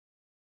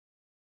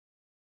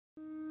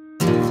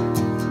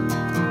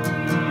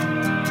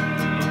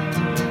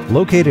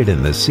Located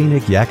in the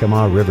scenic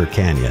Yakima River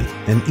Canyon,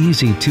 an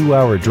easy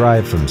 2-hour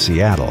drive from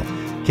Seattle,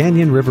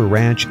 Canyon River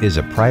Ranch is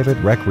a private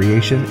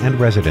recreation and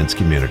residence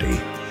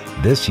community.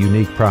 This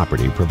unique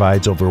property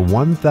provides over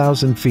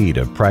 1,000 feet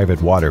of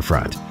private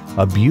waterfront,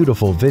 a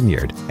beautiful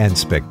vineyard, and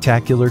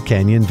spectacular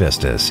canyon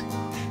vistas.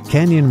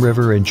 Canyon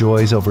River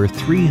enjoys over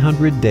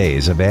 300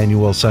 days of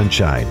annual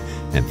sunshine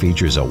and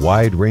features a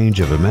wide range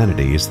of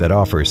amenities that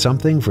offer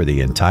something for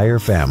the entire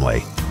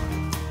family.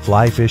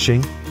 Fly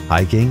fishing,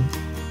 hiking,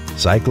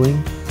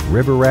 cycling,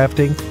 river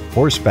rafting,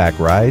 horseback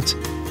rides,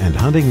 and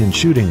hunting and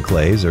shooting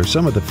clays are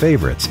some of the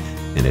favorites,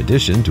 in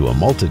addition to a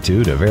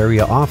multitude of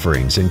area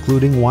offerings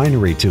including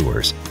winery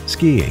tours,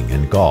 skiing,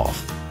 and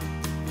golf.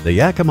 The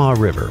Yakima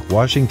River,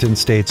 Washington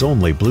State's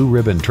only blue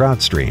ribbon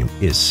trout stream,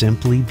 is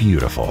simply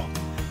beautiful.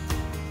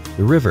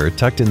 The river,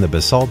 tucked in the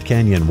Basalt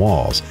Canyon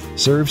walls,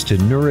 serves to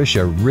nourish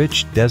a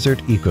rich desert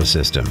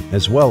ecosystem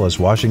as well as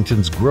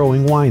Washington's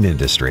growing wine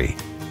industry.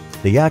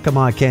 The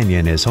Yakima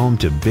Canyon is home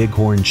to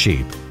bighorn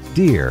sheep,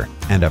 deer,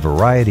 and a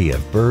variety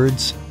of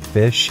birds,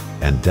 fish,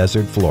 and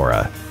desert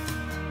flora.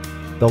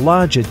 The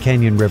lodge at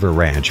Canyon River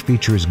Ranch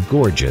features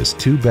gorgeous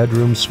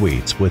 2-bedroom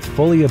suites with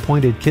fully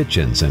appointed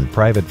kitchens and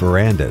private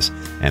verandas,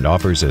 and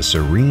offers a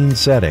serene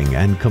setting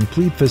and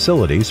complete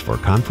facilities for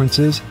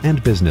conferences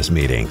and business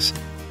meetings.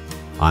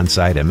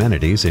 On-site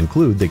amenities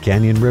include the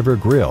Canyon River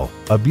Grill,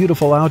 a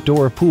beautiful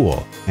outdoor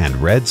pool, and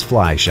Red's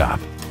Fly Shop.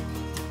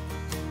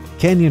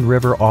 Canyon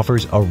River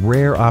offers a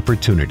rare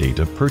opportunity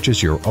to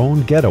purchase your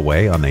own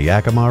getaway on the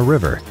Yakima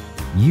River.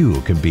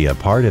 You can be a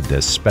part of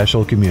this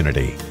special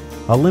community.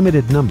 A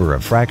limited number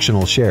of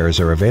fractional shares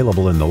are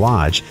available in the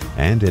lodge,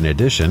 and in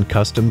addition,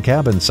 custom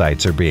cabin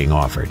sites are being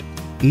offered.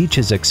 Each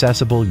is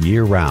accessible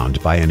year-round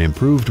by an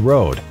improved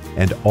road,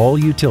 and all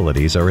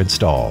utilities are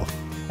installed.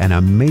 An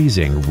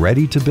amazing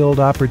ready-to-build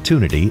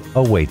opportunity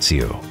awaits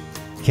you.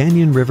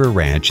 Canyon River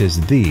Ranch is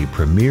the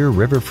premier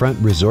riverfront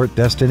resort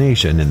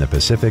destination in the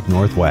Pacific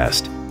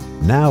Northwest.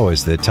 Now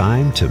is the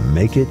time to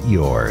make it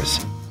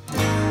yours.